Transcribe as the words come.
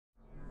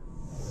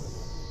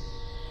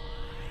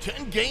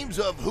10 games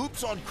of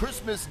hoops on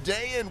Christmas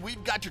Day, and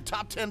we've got your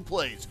top 10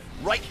 plays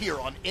right here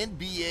on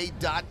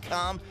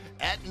NBA.com.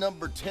 At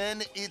number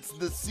 10, it's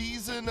the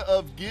season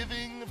of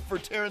giving for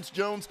Terrence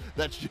Jones.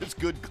 That's just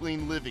good,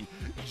 clean living.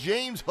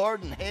 James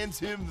Harden hands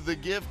him the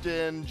gift,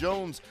 and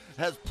Jones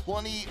has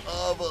plenty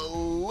of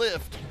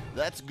lift.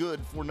 That's good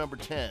for number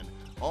 10.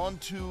 On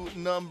to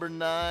number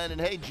 9, and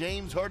hey,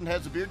 James Harden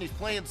has a beard and he's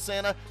playing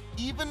Santa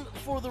even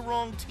for the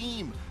wrong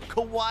team.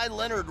 Kawhi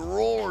Leonard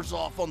roars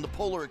off on the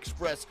Polar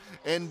Express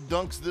and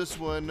dunks this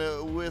one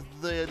with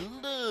a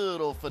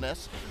little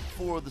finesse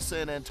for the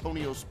San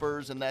Antonio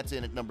Spurs, and that's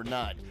in at number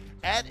 9.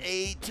 At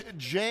 8,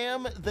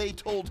 Jam, they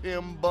told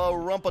him,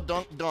 barumpa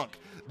dunk dunk.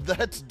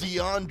 That's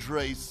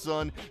DeAndre's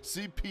son.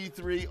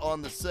 CP3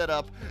 on the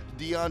setup,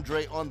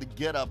 DeAndre on the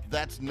getup.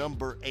 That's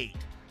number 8.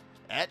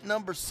 At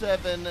number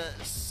 7,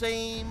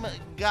 same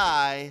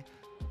guy,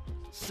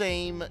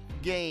 same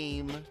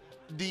game,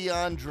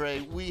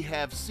 DeAndre. We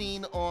have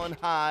seen on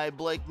high.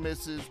 Blake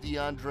misses,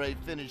 DeAndre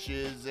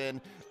finishes, and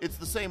it's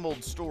the same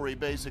old story,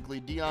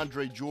 basically.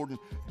 DeAndre Jordan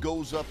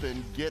goes up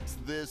and gets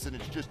this, and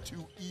it's just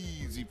too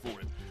easy for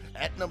him.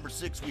 At number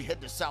 6, we head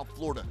to South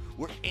Florida,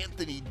 where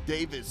Anthony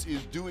Davis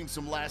is doing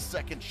some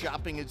last-second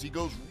shopping as he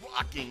goes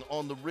rocking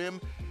on the rim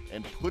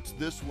and puts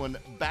this one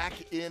back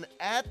in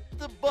at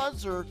the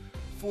buzzer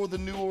for the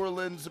New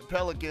Orleans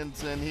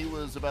Pelicans, and he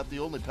was about the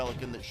only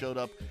Pelican that showed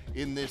up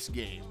in this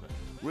game.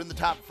 We're in the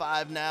top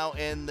 5 now,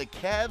 and the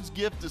Cavs'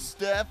 gift to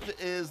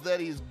Steph is that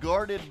he's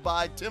guarded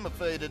by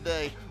Timofey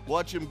today.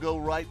 Watch him go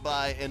right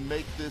by and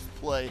make this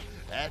play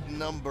at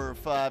number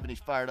 5, and he's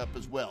fired up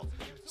as well.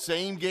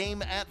 Same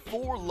game at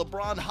 4,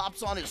 LeBron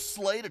hops on his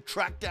sleigh to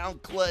track down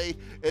Clay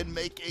and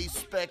make a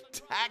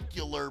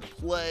spectacular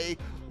play.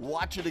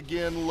 Watch it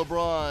again,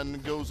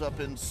 LeBron goes up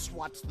and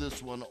swats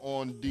this one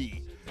on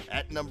D.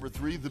 At number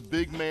 3, the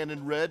big man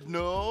in red,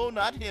 no,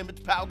 not him, it's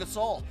Pau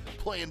Gasol,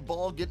 playing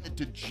ball, getting it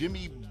to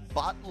Jimmy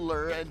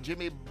Butler, and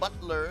Jimmy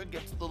Butler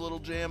gets the little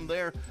jam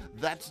there.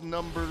 That's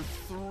number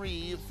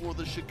 3 for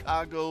the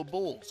Chicago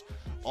Bulls.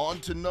 On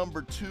to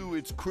number 2,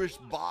 it's Chris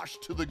Bosh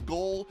to the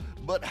goal,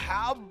 but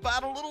how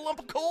about a little lump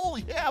of coal?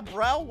 Yeah,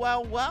 brow,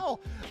 wow, wow.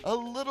 A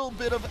little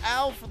bit of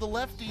ow for the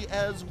lefty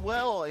as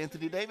well.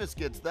 Anthony Davis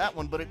gets that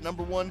one, but at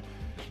number 1,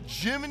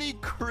 Jiminy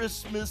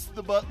Christmas,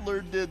 the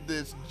Butler did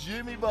this.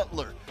 Jimmy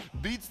Butler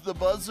beats the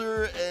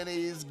buzzer, and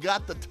he's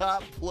got the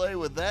top play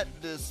with that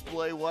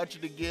display. Watch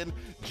it again.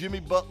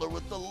 Jimmy Butler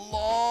with the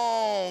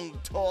long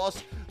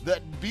toss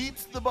that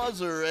beats the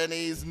buzzer, and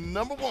he's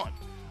number 1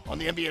 on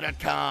the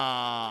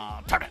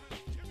NBA.com. Target.